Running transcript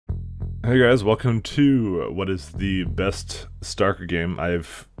Hey guys, welcome to what is the best Stalker game.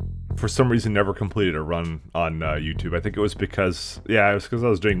 I've, for some reason, never completed a run on YouTube. I think it was because, it was because I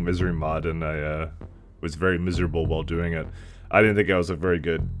was doing Misery Mod and I was very miserable while doing it. I didn't think I was a very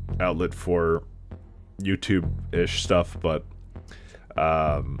good outlet for YouTube-ish stuff, but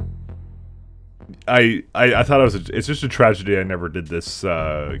I thought it's just a tragedy I never did this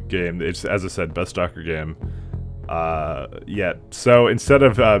game. It's, as I said, best Stalker game. Yet. So instead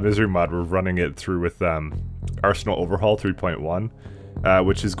of Misery Mod, we're running it through with Arsenal Overhaul 3.1,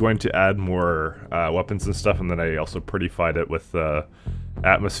 which is going to add more weapons and stuff, and then I also prettified it with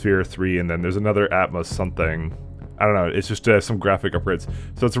Atmosfear 3, and then there's another Atmos something. I don't know, it's just some graphic upgrades.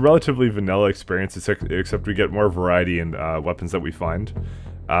 So it's a relatively vanilla experience, except we get more variety in weapons that we find.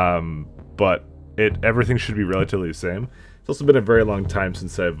 But everything should be relatively the same. It's also been a very long time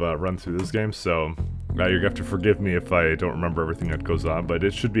since I've run through this game, so you're gonna have to forgive me if I don't remember everything that goes on, but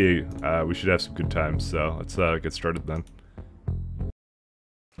it should be, we should have some good times, so let's get started then.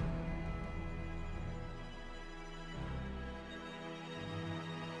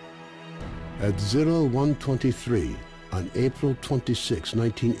 At 0123 on April 26,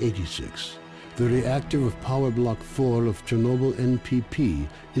 1986, the reactor of Power Block 4 of Chernobyl NPP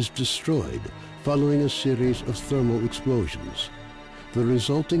is destroyed following a series of thermal explosions. The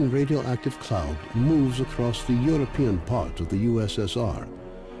resulting radioactive cloud moves across the European part of the USSR,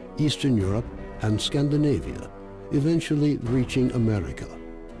 Eastern Europe, and Scandinavia, eventually reaching America.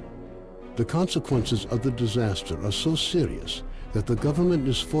 The consequences of the disaster are so serious that the government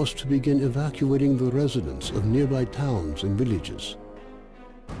is forced to begin evacuating the residents of nearby towns and villages.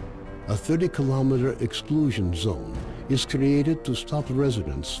 A 30-kilometer exclusion zone is created to stop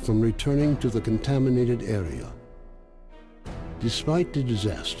residents from returning to the contaminated area. Despite the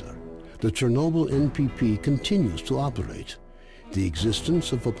disaster, the Chernobyl NPP continues to operate. The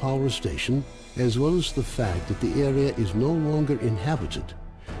existence of a power station, as well as the fact that the area is no longer inhabited,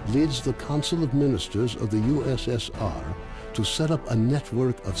 leads the Council of Ministers of the USSR to set up a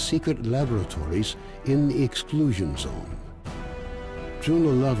network of secret laboratories in the exclusion zone. June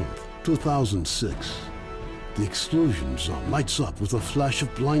 11, 2006. The exclusion zone lights up with a flash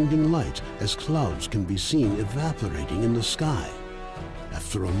of blinding light as clouds can be seen evaporating in the sky.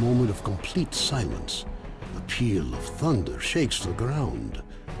 After a moment of complete silence, a peal of thunder shakes the ground.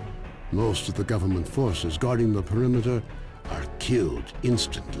 Most of the government forces guarding the perimeter are killed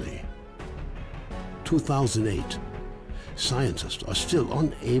instantly. 2008. Scientists are still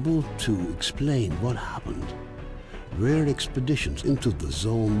unable to explain what happened. Rare expeditions into the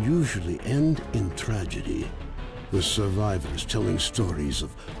zone usually end in tragedy, with survivors telling stories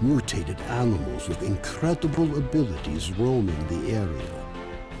of mutated animals with incredible abilities roaming the area.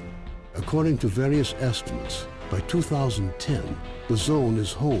 According to various estimates, by 2010, the zone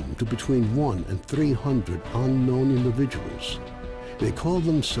is home to between 100 and 300 unknown individuals. They call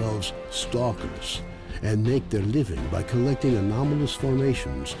themselves stalkers and make their living by collecting anomalous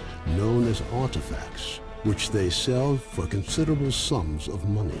formations known as artifacts, which they sell for considerable sums of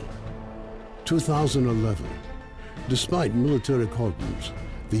money. 2011. Despite military cordons,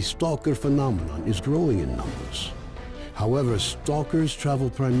 the stalker phenomenon is growing in numbers. However, stalkers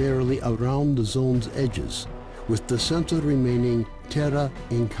travel primarily around the zone's edges, with the center remaining terra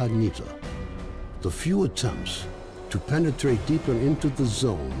incognita. The few attempts to penetrate deeper into the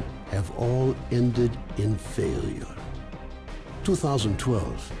zone have all ended in failure.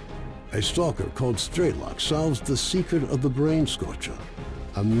 2012. A stalker called Straylock solves the secret of the Brain Scorcher,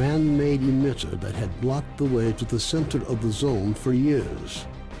 a man-made emitter that had blocked the way to the center of the zone for years.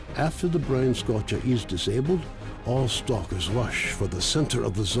 After the Brain Scorcher is disabled, all stalkers rush for the center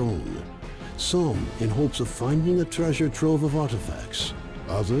of the zone, some in hopes of finding a treasure trove of artifacts,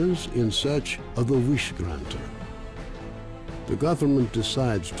 others in search of the Wish Granter. The government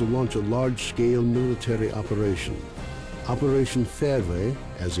decides to launch a large-scale military operation. Operation Fairway,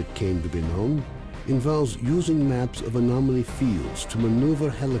 as it came to be known, involves using maps of anomaly fields to maneuver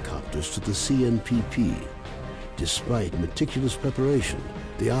helicopters to the CNPP. Despite meticulous preparation,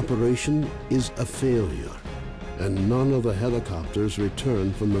 the operation is a failure, and none of the helicopters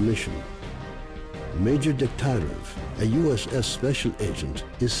return from the mission. Major Dekhtyrov, a USS special agent,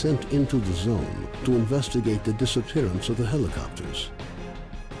 is sent into the zone to investigate the disappearance of the helicopters.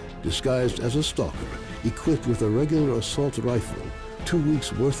 Disguised as a stalker, equipped with a regular assault rifle, 2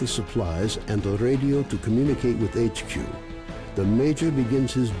 weeks' worth of supplies, and a radio to communicate with HQ, the Major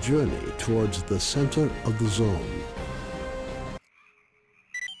begins his journey towards the center of the zone.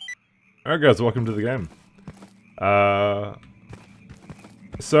 Alright guys, welcome to the game.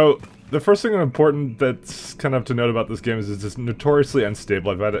 So, the first thing important that's kind of to note about this game is it's notoriously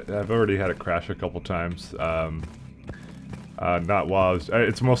unstable. I've already had it crash a couple times. Not while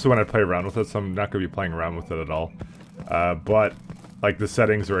it's mostly when I play around with it, so I'm not going to be playing around with it at all. But like the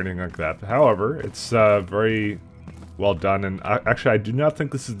settings or anything like that. However, it's very well done, and actually I do not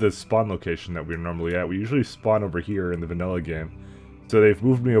think this is the spawn location that we're normally at. We usually spawn over here in the vanilla game. So they've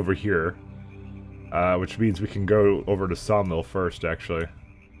moved me over here, which means we can go over to Sawmill first, actually.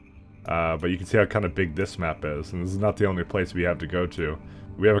 But you can see how kind of big this map is, and this is not the only place we have to go to.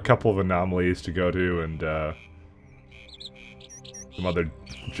 We have a couple of anomalies to go to, and some other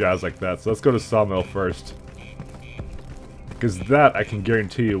jazz like that. So let's go to Sawmill first. Because that, I can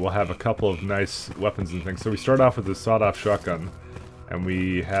guarantee you, will have a couple of nice weapons and things. So we start off with a sawed-off shotgun, and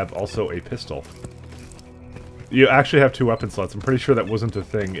we have also a pistol. You actually have 2 weapon slots. I'm pretty sure that wasn't a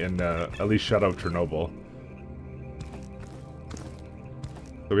thing in at least Shadow of Chernobyl.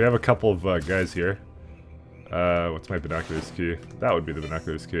 So we have a couple of guys here. What's my binoculars key? That would be the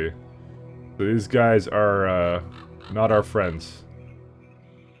binoculars key. So these guys are not our friends.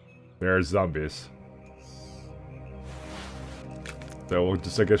 They're zombies. So we'll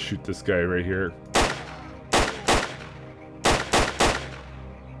just, I guess, shoot this guy right here.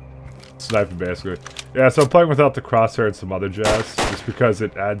 Sniping, basically. Yeah, so I'm playing without the crosshair and some other jazz, just because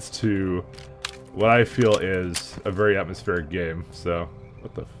it adds to what I feel is a very atmospheric game. So,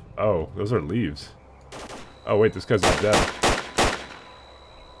 what the oh, those are leaves. Oh wait, this guy's not dead.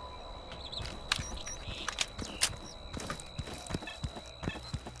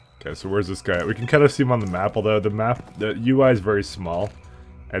 Okay, so where's this guy at? We can kind of see him on the map, although the UI is very small.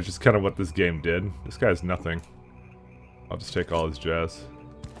 And it's just kind of what this game did. This guy has nothing. I'll just take all his jazz.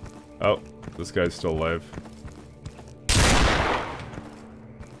 Oh, this guy's still alive.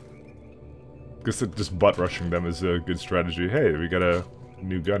 Guess that just butt rushing them is a good strategy. Hey, we got a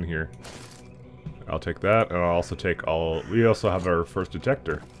new gun here. I'll take that, and I'll also take all... We also have our first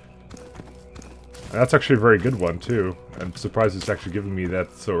detector. And that's actually a very good one, too. I'm surprised it's actually giving me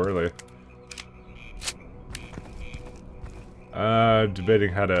that so early.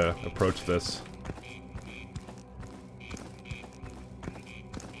 Debating how to approach this.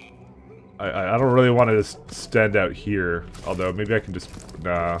 I don't really want to just stand out here, although maybe I can just...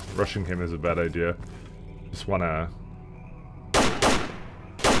 Nah, rushing him is a bad idea. Just want to...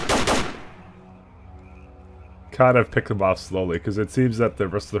 kind of pick them off slowly, because it seems that the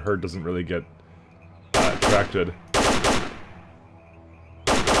rest of the herd doesn't really get attracted.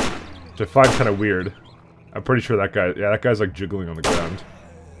 Which I find kind of weird. I'm pretty sure that guy... Yeah, that guy's like jiggling on the ground.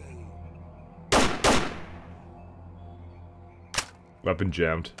 Weapon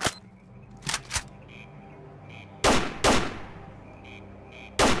jammed.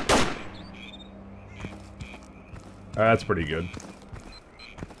 That's pretty good.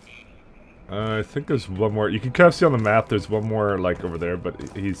 I think there's one more. You can kind of see on the map there's one more, like, over there,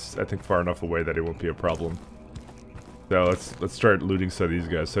 but he's, I think, far enough away that it won't be a problem. So let's start looting some of these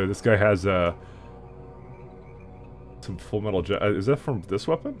guys. So this guy has some full metal is that from this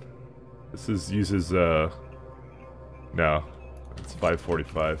weapon? This uses no, it's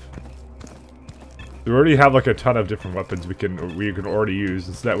 545. We already have like a ton of different weapons we can already use.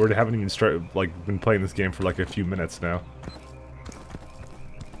 It's that we haven't even been playing this game for like a few minutes now.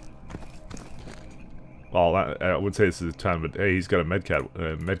 Well, I would say this is a ton, but hey, he's got a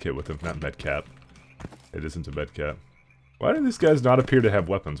medkit with him, not medcat. It isn't a medcat. Why do these guys not appear to have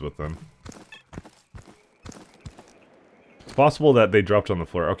weapons with them? It's possible that they dropped on the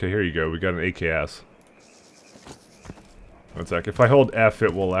floor. Okay, here you go. We got an AKS. One sec. If I hold F,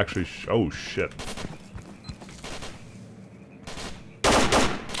 it will actually oh, shit.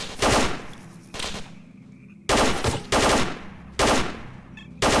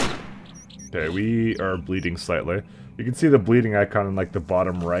 Okay, we are bleeding slightly. You can see the bleeding icon in like the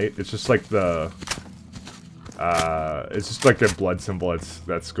bottom right. It's just like the it's just like a blood symbol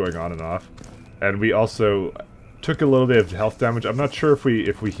that's going on and off. And we also took a little bit of health damage. I'm not sure if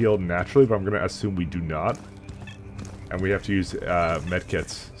we healed naturally, but I'm gonna assume we do not. And we have to use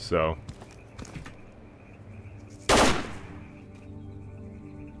medkits, so.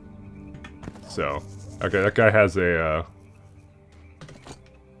 So, okay, that guy has a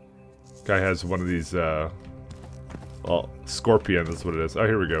one of these, well, scorpion, that's what it is. Oh,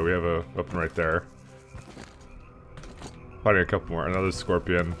 here we go, we have a weapon right there. Finding a couple more, another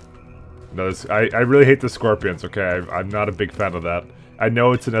scorpion. Another, I really hate the scorpions, okay? I'm not a big fan of that. I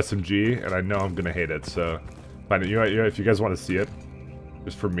know it's an SMG, and I know I'm gonna hate it, so... Fine, you know, if you guys want to see it,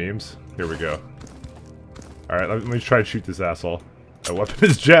 just for memes, here we go. Alright, let me try and shoot this asshole. A weapon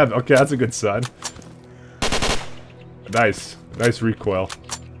is jammed, okay, that's a good sign. Nice. Nice recoil.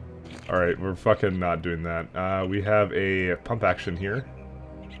 Alright, we're fucking not doing that. We have a pump action here.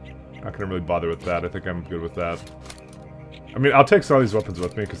 Not gonna really bother with that. I think I'm good with that. I mean, I'll take some of these weapons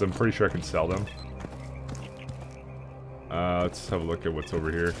with me because I'm pretty sure I can sell them. Let's have a look at what's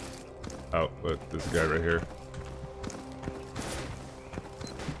over here. Oh, look, this guy right here.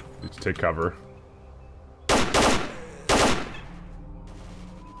 Let's take cover.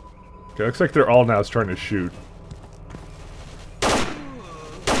 Okay, looks like they're all now starting to shoot.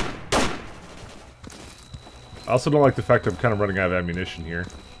 I also don't like the fact I'm kind of running out of ammunition here.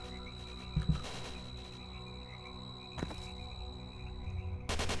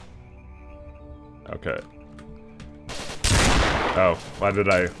 Okay. Oh, why did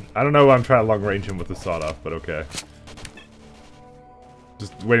I don't know why I'm trying to long range him with the sawed-off, but okay.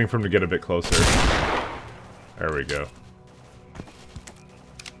 Just waiting for him to get a bit closer. There we go.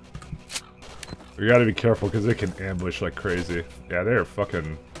 We gotta be careful because they can ambush like crazy. Yeah, they're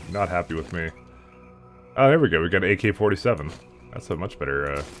fucking not happy with me. Oh, there we go. We got an AK-47. That's a much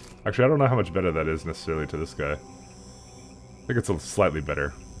better, Actually, I don't know how much better that is necessarily to this guy. I think it's a slightly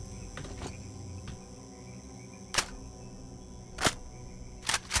better.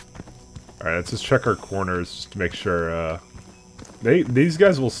 Alright, let's just check our corners just to make sure, these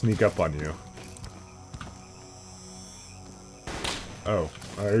guys will sneak up on you. Oh,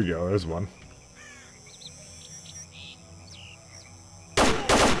 there you go. There's one.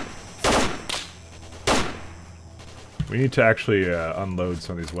 We need to actually unload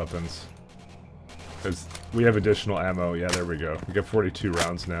some of these weapons. Because we have additional ammo. Yeah, there we go. We got 42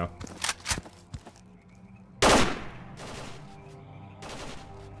 rounds now.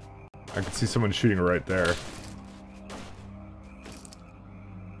 I can see someone shooting right there.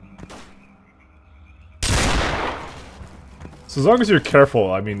 So as long as you're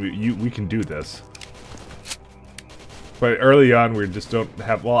careful, I mean, we can do this. But early on, we just don't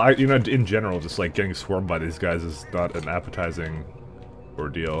have... Well, you know, in general, just like getting swarmed by these guys is not an appetizing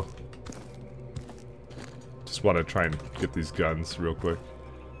ordeal. Just want to try and get these guns real quick.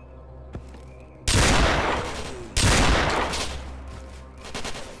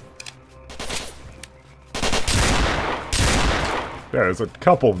 There's a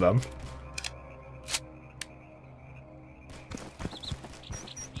couple of them.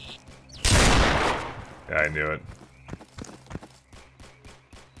 Yeah, I knew it.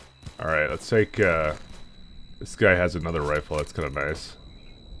 Alright, let's take, this guy has another rifle, that's kind of nice.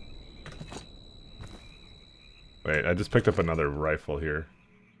 Wait, I just picked up another rifle here.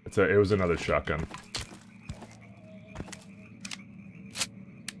 It was another shotgun.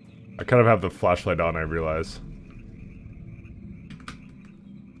 I kind of have the flashlight on, I realize.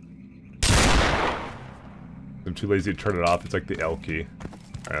 I'm too lazy to turn it off, it's like the L key.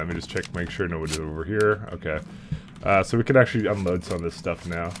 Alright, let me just check, make sure nobody's over here. Okay. So we can actually unload some of this stuff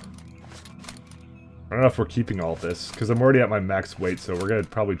now. I don't know if we're keeping all this, because I'm already at my max weight, so we're gonna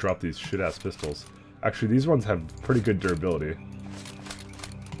probably drop these shit-ass pistols. Actually, these ones have pretty good durability.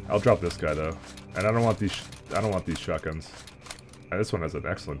 I'll drop this guy though, and I don't want these shotguns. This one has an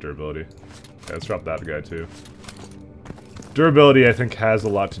excellent durability. Okay, let's drop that guy too. Durability, I think, has a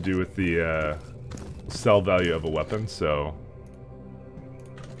lot to do with the sell value of a weapon, so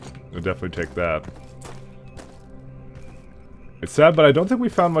I'll definitely take that. It's sad, but I don't think we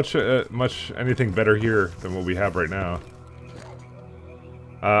found much anything better here than what we have right now.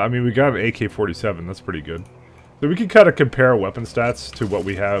 I mean, we got an AK-47, that's pretty good. So we can kind of compare weapon stats to what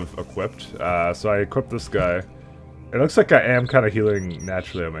we have equipped. So I equipped this guy. It looks like I am kind of healing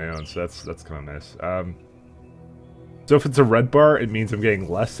naturally on my own, so that's kind of nice. So if it's a red bar, it means I'm getting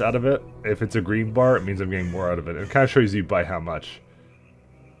less out of it. If it's a green bar, it means I'm getting more out of it. It kind of shows you by how much.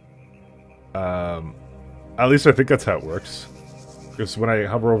 At least I think that's how it works. Because when I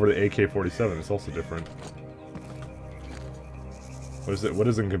hover over the AK-47, it's also different. What is it? What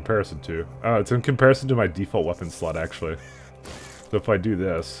is it in comparison to? Oh, it's in comparison to my default weapon slot, actually. So if I do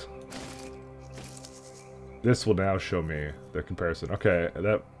this, this will now show me the comparison. Okay,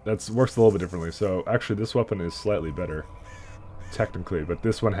 that works a little bit differently. So actually, this weapon is slightly better, technically, but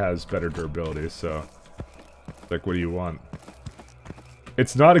this one has better durability. So, like, what do you want?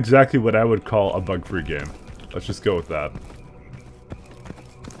 It's not exactly what I would call a bug-free game. Let's just go with that.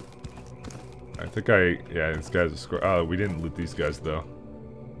 I think yeah, this guy's a score. Oh, we didn't loot these guys, though.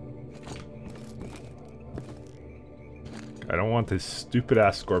 I don't want this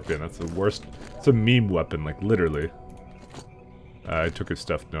stupid-ass scorpion. That's the worst. It's a meme weapon, like, literally. I took his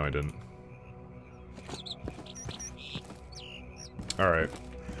stuff. No, I didn't. Alright.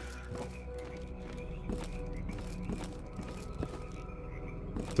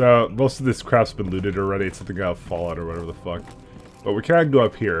 So, most of this crap's been looted already. It's something out of Fallout or whatever the fuck. But we can go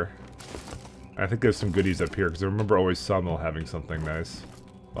up here. I think there's some goodies up here, because I remember always Sawmill having something nice.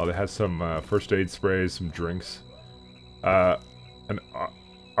 Well, they had some first aid sprays, some drinks. An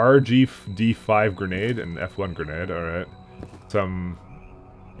RGD5 grenade and F1 grenade, alright. Some...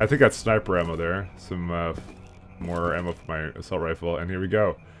 I think that's sniper ammo there. Some more ammo for my assault rifle, and here we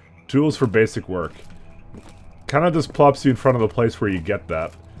go. Tools for basic work. Kind of just plops you in front of the place where you get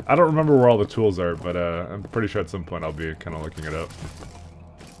that. I don't remember where all the tools are, but I'm pretty sure at some point I'll be kind of looking it up.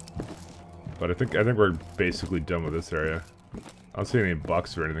 But I think we're basically done with this area. I don't see any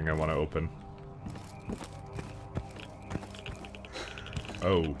bucks or anything I want to open.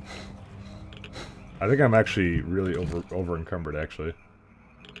 Oh. I think I'm actually really over encumbered, actually.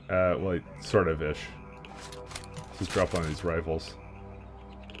 Well, sort of-ish. Just drop one of these rifles.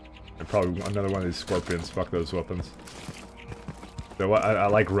 And probably another one of these scorpions. Fuck those weapons. So I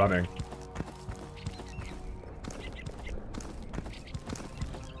like running.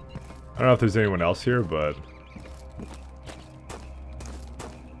 I don't know if there's anyone else here, but...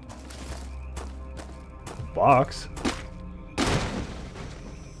 Box?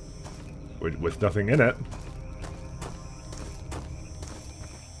 With nothing in it.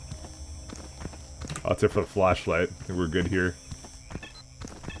 Oh, that's it for the flashlight. I think we're good here.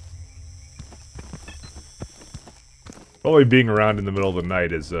 Probably being around in the middle of the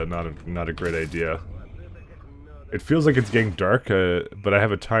night is not a great idea. It feels like it's getting dark, but I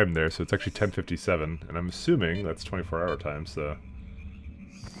have a time there, so it's actually 10:57, and I'm assuming that's 24-hour time. So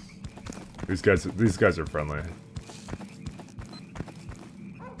these guys are friendly.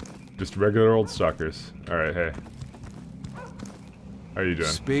 Just regular old stalkers. All right, hey. How are you doing?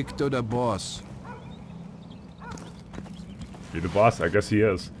 Speak to the boss. You the boss? I guess he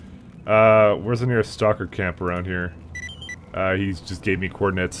is. Where's the nearest stalker camp around here? He just gave me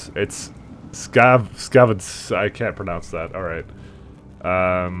coordinates. It's Scavens. I can't pronounce that. All right.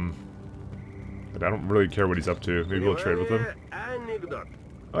 But I don't really care what he's up to. Maybe we'll trade with him.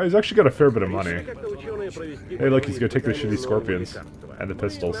 Oh, he's actually got a fair bit of money. Hey, look, he's gonna take the shitty scorpions and the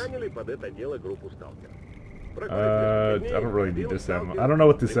pistols. I don't really need this ammo. I don't know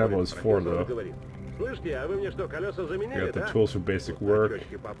what this ammo is for, though. We got the tools for basic work.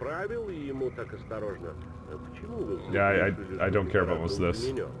 Yeah, I don't care about most of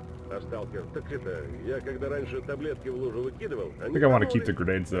this. I think I want to keep the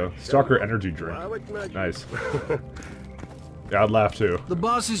grenades, though. Stalker energy drink. Nice. Yeah, I'd laugh, too. The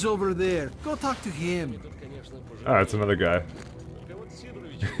boss is over there. Go talk to him. Oh, it's another guy.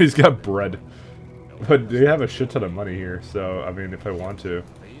 He's got bread. But they have a shit ton of money here, so, I mean, if I want to.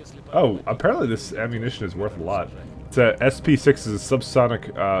 Oh, apparently this ammunition is worth a lot. It's a SP6 is a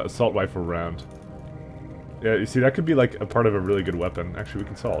subsonic assault rifle round. Yeah, you see, that could be like a part of a really good weapon. Actually, we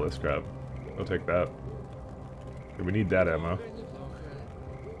can sell all this crap. I'll take that. Okay, we need that ammo.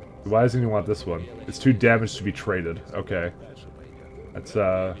 Why doesn't he want this one? It's too damaged to be traded. Okay. That's,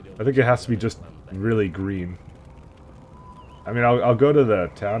 I think it has to be just really green. I mean, I'll go to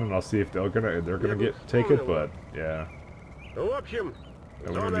the town and I'll see if they're gonna take it, but yeah. We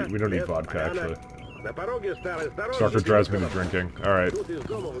don't need vodka, actually. Stalker drives me to drinking. Alright.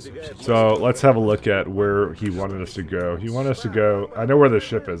 So, let's have a look at where he wanted us to go. He wanted us to go... I know where the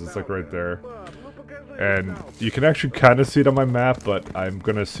ship is. It's like right there. And you can actually kind of see it on my map, but I'm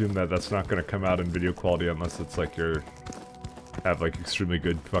going to assume that that's not going to come out in video quality unless it's like you're... have like extremely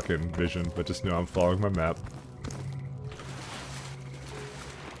good fucking vision. But just know I'm following my map.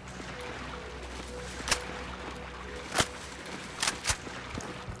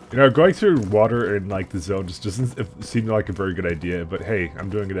 You know, going through water in, like, the zone just doesn't seem like a very good idea, but hey, I'm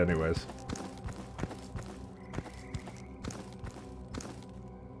doing it anyways.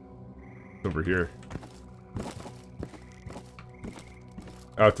 Over here.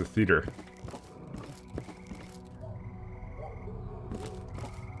 Oh, it's a theater.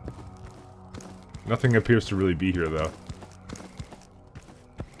 Nothing appears to really be here, though.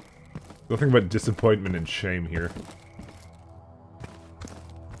 Nothing but disappointment and shame here.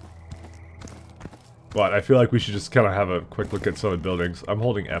 But I feel like we should just kind of have a quick look at some of the buildings. I'm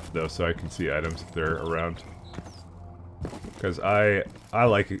holding F though, so I can see items if they're around. Because I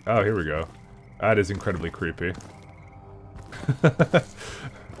like it. Oh, here we go. That is incredibly creepy.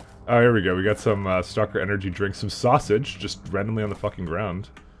 Oh, here we go. We got some Stalker energy drink, some sausage, just randomly on the fucking ground.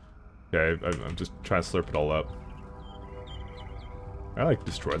 Okay, I'm just trying to slurp it all up. I like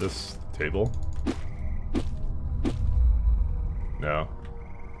destroy this table. No.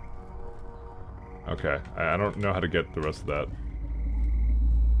 Okay, I don't know how to get the rest of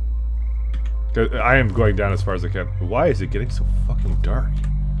that. I am going down as far as I can. Why is it getting so fucking dark?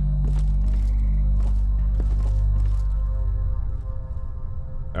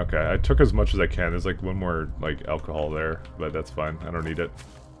 Okay, I took as much as I can. There's like one more like alcohol there, but that's fine. I don't need it.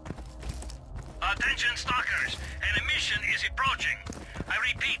 Attention stalkers, an emission is approaching. I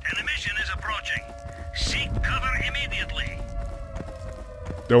repeat, an emission is approaching. Seek cover immediately.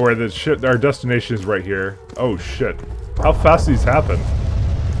 Don't worry, the shit. Our destination is right here. Oh shit! How fast these happen?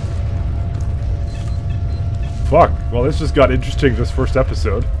 Fuck. Well, this just got interesting this first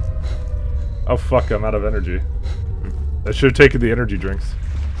episode. Oh fuck! I'm out of energy. I should have taken the energy drinks.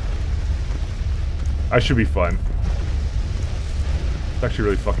 I should be fine. It's actually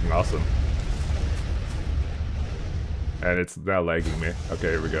really fucking awesome. And it's now lagging me. Okay,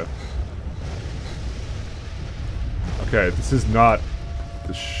 here we go. Okay, this is not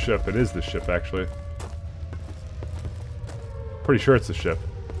the ship. It is the ship, actually. Pretty sure it's the ship.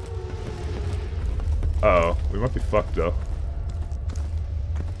 Uh-oh. We might be fucked, though.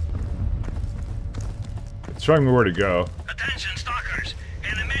 It's showing me where to go. Attention stalkers,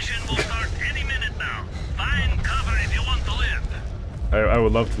 an emission will start any minute now. Find cover if you want to live. I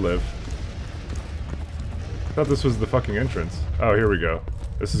would love to live. I thought this was the fucking entrance. Oh, here we go.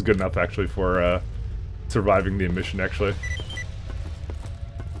 This is good enough, actually, for surviving the emission, actually.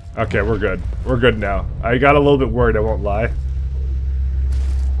 Okay, we're good. We're good now. I got a little bit worried, I won't lie.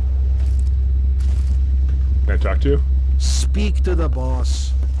 Can I talk to you? Speak to the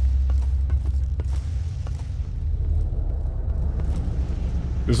boss.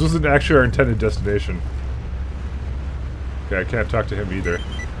 This wasn't actually our intended destination. Okay, I can't talk to him either.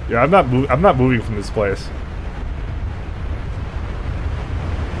 Yeah, I'm not moving from this place.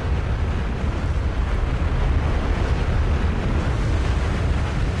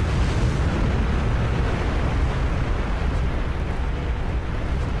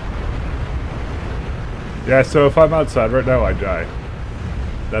 Yeah, so if I'm outside right now, I die.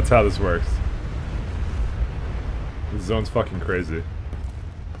 That's how this works. This zone's fucking crazy.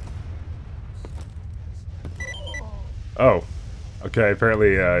 Oh. Okay,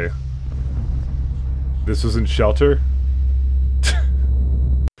 apparently, this was in shelter?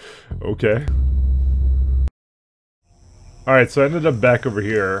 Okay. Alright, so I ended up back over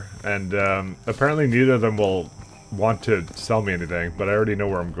here, and, apparently neither of them will want to sell me anything, but I already know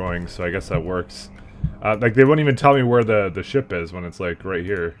where I'm going, so I guess that works. Like, they won't even tell me where the ship is when it's, like, right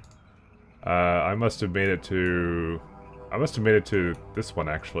here. I must have made it to... I must have made it to this one,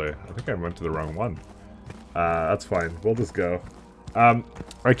 actually. I think I went to the wrong one. That's fine. We'll just go.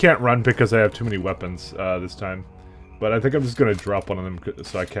 I can't run because I have too many weapons, this time. But I think I'm just gonna drop one of them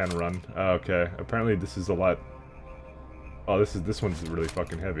so I can run. Okay. Apparently this is a lot... Oh, this one's really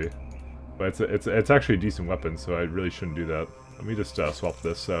fucking heavy. But it's actually a decent weapon, so I really shouldn't do that. Let me just, swap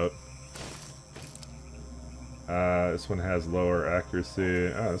this out. This one has lower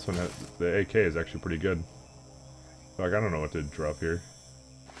accuracy. Oh, this one has... The AK is actually pretty good. Like, I don't know what to drop here.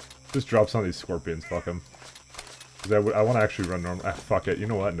 Just drop some of these scorpions, fuck them. Because I want to actually run normal. Ah, fuck it. You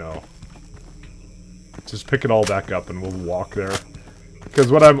know what? No. Just pick it all back up and we'll walk there.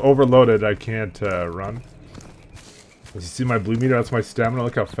 Because when I'm overloaded, I can't run. As you see my blue meter, that's my stamina.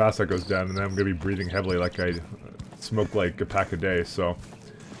 Look how fast that goes down. And then I'm going to be breathing heavily like I smoke like a pack a day, so...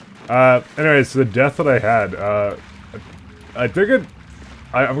 anyways, the death that I had, I think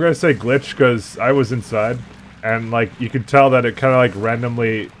I'm gonna say glitch because I was inside, and like you could tell that it kind of like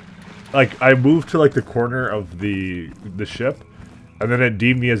randomly, like I moved to like the corner of the ship, and then it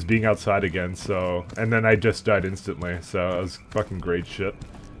deemed me as being outside again. So, and then I just died instantly. So it was fucking great shit.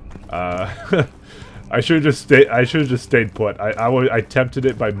 I should have just stayed put. I tempted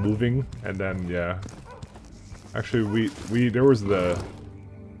it by moving, and then yeah. Actually, there was the.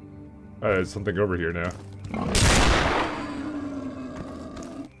 There's something over here now.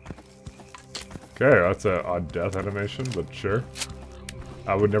 Okay, that's an odd death animation, but sure.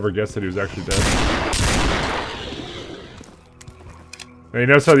 I would never guess that he was actually dead. Now, you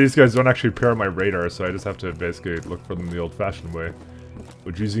notice how these guys don't actually appear on my radar, so I just have to basically look for them the old-fashioned way,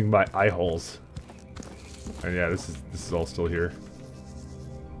 which is using my eye holes. And yeah, this is all still here.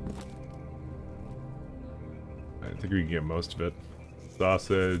 I think we can get most of it.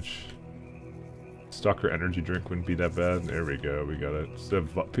 Sausage. Stalker energy drink wouldn't be that bad. There we go, we got it. Just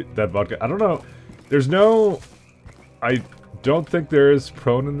that vodka. I don't know. There's no... I don't think there is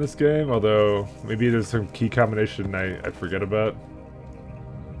prone in this game, although maybe there's some key combination I forget about.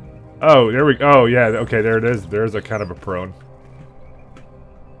 Oh, there we go. Oh, yeah, okay, there it is. There's a kind of a prone.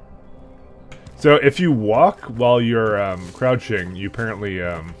 So if you walk while you're crouching, you apparently...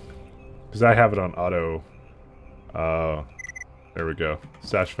 because I have it on auto... there we go.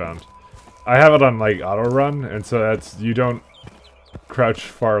 Stash found. I have it on like auto run, and so that's you don't crouch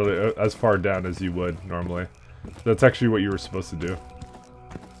as far down as you would normally. So that's actually what you were supposed to do.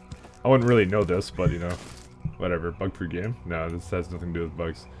 wouldn't really know this, but you know, whatever. Bug-free game? No, this has nothing to do with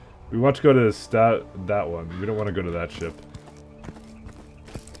bugs. We want to go to that one. We don't want to go to that ship.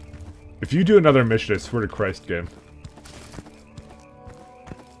 If you do another mission, I swear to Christ, game.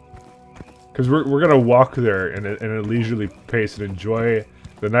 Because we're gonna walk there in a leisurely pace and enjoy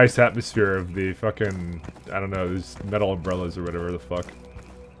the nice atmosphere of the fucking, I don't know, these metal umbrellas or whatever the fuck.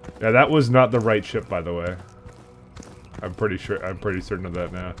 Yeah, that was not the right ship, by the way. I'm pretty certain of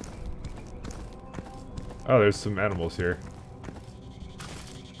that now. Oh, there's some animals here.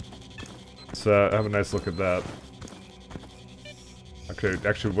 Let's have a nice look at that. Okay,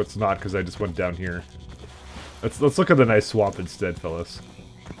 actually, what's not, because I just went down here. Let's look at the nice swamp instead, fellas.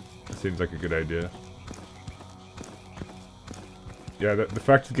 That seems like a good idea. Yeah, the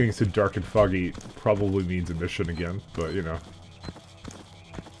fact that getting so dark and foggy probably means a mission again, but you know.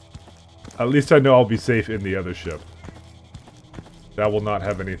 At least I know I'll be safe in the other ship. That will not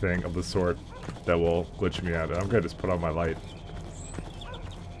have anything of the sort that will glitch me out. I'm gonna just put on my light.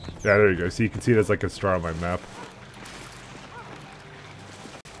 Yeah, there you go. So you can see it as like a star on my map.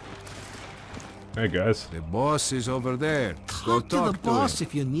 Hey guys. The boss is over there. Go talk to the boss him.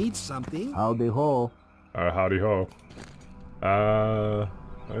 if you need something. Howdy ho. Howdy ho. I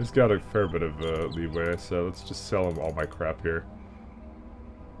just got a fair bit of leeway, so let's just sell him all my crap here.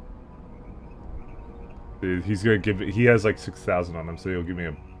 He's gonna give. He has like 6,000 on him, so he'll give me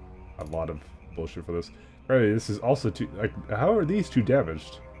a lot of bullshit for this. Alright, this is also too. Like, how are these two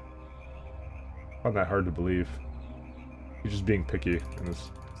damaged? Not that hard to believe. He's just being picky and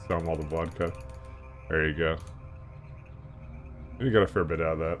just selling all the vodka. There you go. You got a fair bit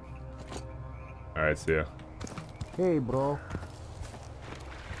out of that. Alright, see ya. Hey, bro.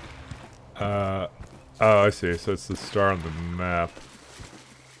 Oh, I see. So it's the star on the map.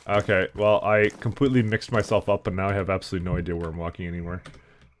 Okay, well, I completely mixed myself up, and now I have absolutely no idea where I'm walking anymore.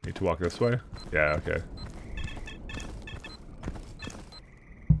 Need to walk this way? Yeah, okay.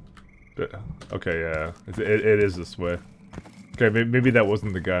 Okay, yeah. It is this way. Okay, maybe that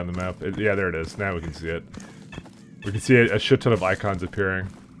wasn't the guy on the map. Yeah, there it is. Now we can see it. We can see a shit ton of icons appearing,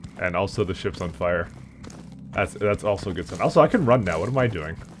 and also the ship's on fire. That's also a good sign. Also, I can run now. What am I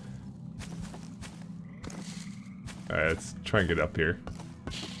doing? Alright, let's try and get up here.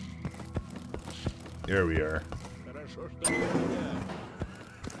 Here we are.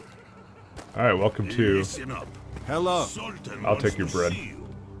 Alright, welcome to... Hello. I'll take your bread.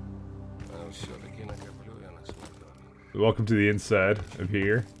 Welcome to the inside of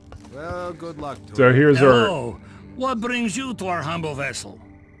here. Well, good luck to So here's Hello. What brings you to our humble vessel?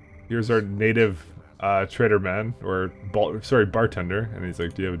 Here's our native trader man, or bartender, and he's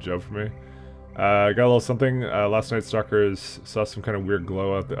like, "Do you have a job for me?" Got a little something. Last night, stalkers saw some kind of weird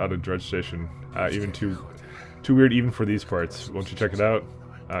glow out of Dredge Station. Even too weird even for these parts. Won't you check it out?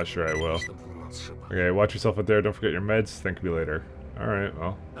 Sure I will. Okay, watch yourself out there. Don't forget your meds. Thank me later. All right,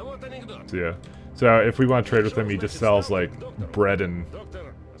 well. See ya. So if we want to trade with him, he just sells like bread and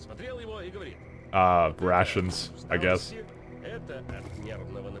rations, I guess.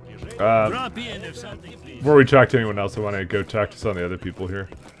 Before we talk to anyone else, I want to go talk to some of the other people here.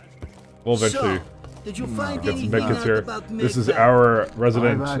 We'll eventually Did you find get some anything medkits out here. about This is Medbay? our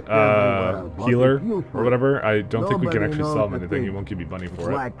resident healer, Nobody or whatever. I don't think we can actually knows sell him the anything. He thing. won't give me money for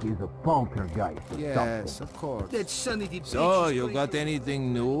it. Black is a poltergeist. Yes, of course. That sanity bitch So, is you going got to-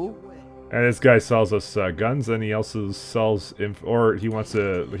 anything new? And this guy sells us guns, and he also sells he wants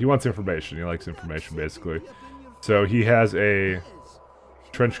information. He likes information, basically. So he has a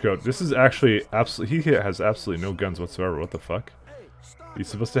trench coat. This is actually he has absolutely no guns whatsoever. What the fuck? He's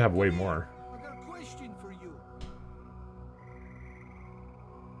supposed to have way more. I got a question for you.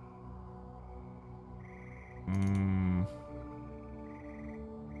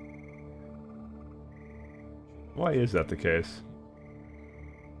 Why is that the case?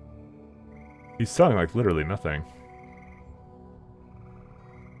 He's selling like literally nothing.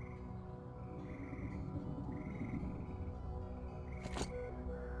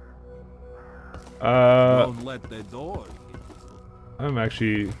 Don't let the door. I'm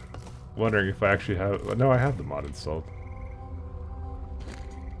actually wondering if I actually have... No, I have the mod installed.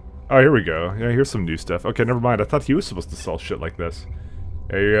 Oh, here we go. Yeah, here's some new stuff. Okay, never mind. I thought he was supposed to sell shit like this.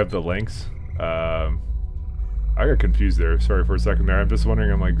 Here you have the links. I got confused there. Sorry for a second there. I'm just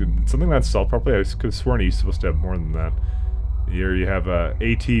wondering, I'm like, did something not sell properly? I could have sworn he's supposed to have more than that. Here you have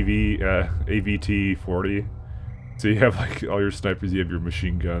AVT 40. So you have like all your snipers, you have your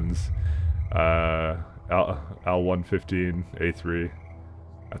machine guns. L115, A3.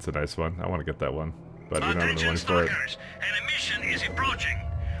 That's a nice one. I want to get that one. But we don't have the money for it. Stalkers, an emission is approaching.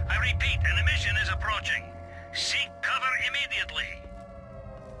 I repeat, an emission is approaching. Seek cover immediately.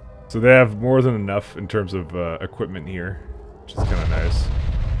 So they have more than enough in terms of equipment here, which is kind of nice.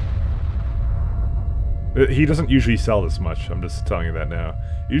 He doesn't usually sell this much. I'm just telling you that now.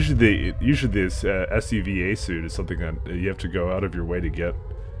 Usually this SCVA suit is something that you have to go out of your way to get.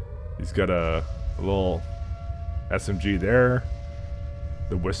 He's got a little SMG there,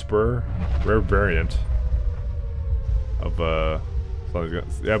 the Whisperer, rare variant of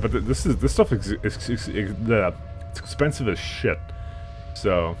yeah. But this stuff is it's expensive as shit.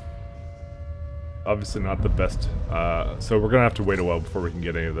 So obviously not the best. So we're gonna have to wait a while before we can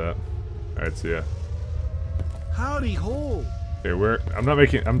get any of that. All right, see ya. Howdy ho.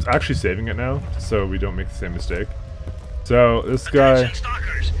 Okay, I'm actually saving it now, so we don't make the same mistake. So this guy. Attention,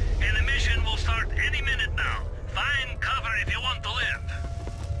 stalkers. An mission will start any minute now. Find cover if you want to live.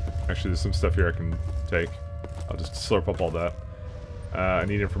 Actually, there's some stuff here I can take. I'll just slurp up all that. I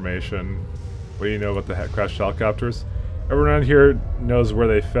need information. What do you know about the crashed helicopters? Everyone around here knows where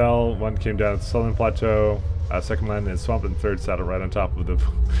they fell. One came down at the southern plateau. Second landed in a swamp, and third saddle right on top of the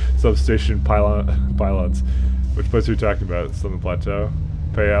substation pylons. Which place are you talking about? Southern plateau?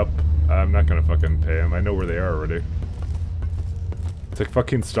 Pay up? I'm not gonna fucking pay him. I know where they are already. It's like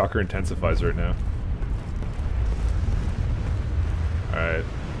fucking Stalker intensifies right now. Alright.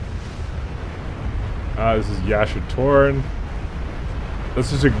 This is Yasha Torn.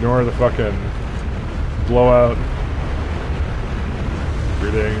 Let's just ignore the fucking blowout.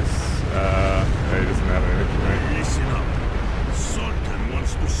 Greetings. He doesn't have anything for me. Listen up. Sultan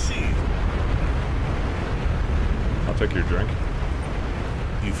wants to see you. I'll take your drink.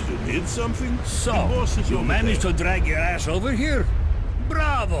 If you need something, the So, boss is you over managed there. to drag your ass over here?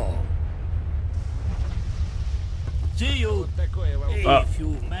 Bravo! See you. If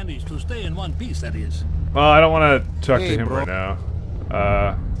you manage to stay in one piece, that is. Well, I don't want to talk to Hey, him bro. right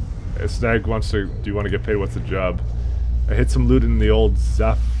now. Snag wants to. Do you want to get paid? What's the job? I hit some loot in the old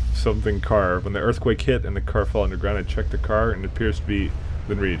Zaf something car. When the earthquake hit and the car fell underground, I checked the car and it appears to be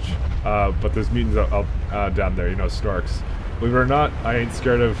within reach. But there's mutants down there, you know, snorks. Believe it or not, I ain't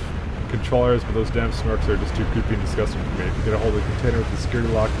scared of controllers, but those damn snorks are just too creepy and disgusting for me. If you get a hold of the container with the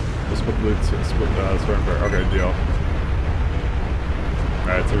security lock, we'll split the loot and split okay, deal.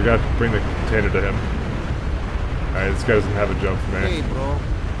 Alright, so we gotta bring the container to him. Alright, this guy doesn't have a job for me. Hey, bro.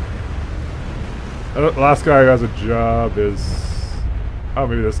 The last guy who has a job is... Oh,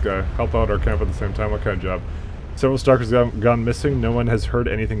 maybe this guy. Help out our camp at the same time. What kind of job? Several stalkers gone missing. No one has heard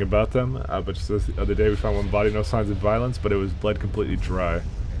anything about them. But just the other day we found one body, no signs of violence, but it was bled completely dry.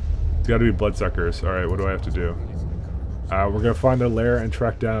 It's gotta be bloodsuckers. Alright, what do I have to do? We're gonna find their lair and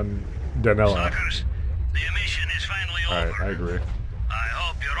track down Danella. Stalkers, the mission is finally over. Alright, I agree. I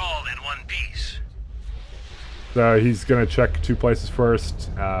hope you're all in one piece. So he's gonna check two places first.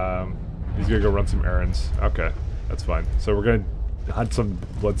 He's gonna go run some errands. Okay, that's fine. So we're gonna hunt some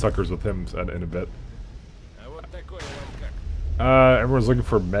bloodsuckers with him in a bit. Everyone's looking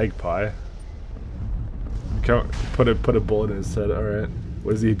for Magpie. Put a bullet in his head. Alright.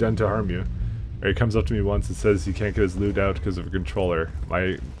 What has he done to harm you? Or he comes up to me once and says he can't get his loot out because of a controller.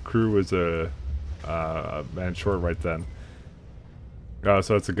 My crew was a man short right then. Oh,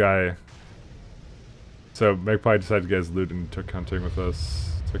 so it's a guy. So Magpie decided to get his loot and took hunting with us.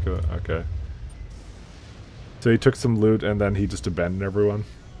 Okay. So he took some loot and then he just abandoned everyone.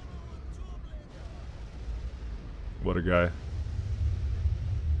 What a guy.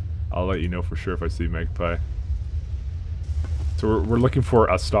 I'll let you know for sure if I see Magpie. So we're looking for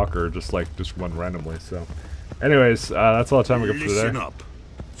a stalker, just one randomly. So, anyways, that's all the time we got for today. Listen up.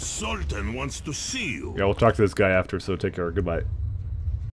 Sultan wants to see you. Yeah, we'll talk to this guy after. So take care. Goodbye.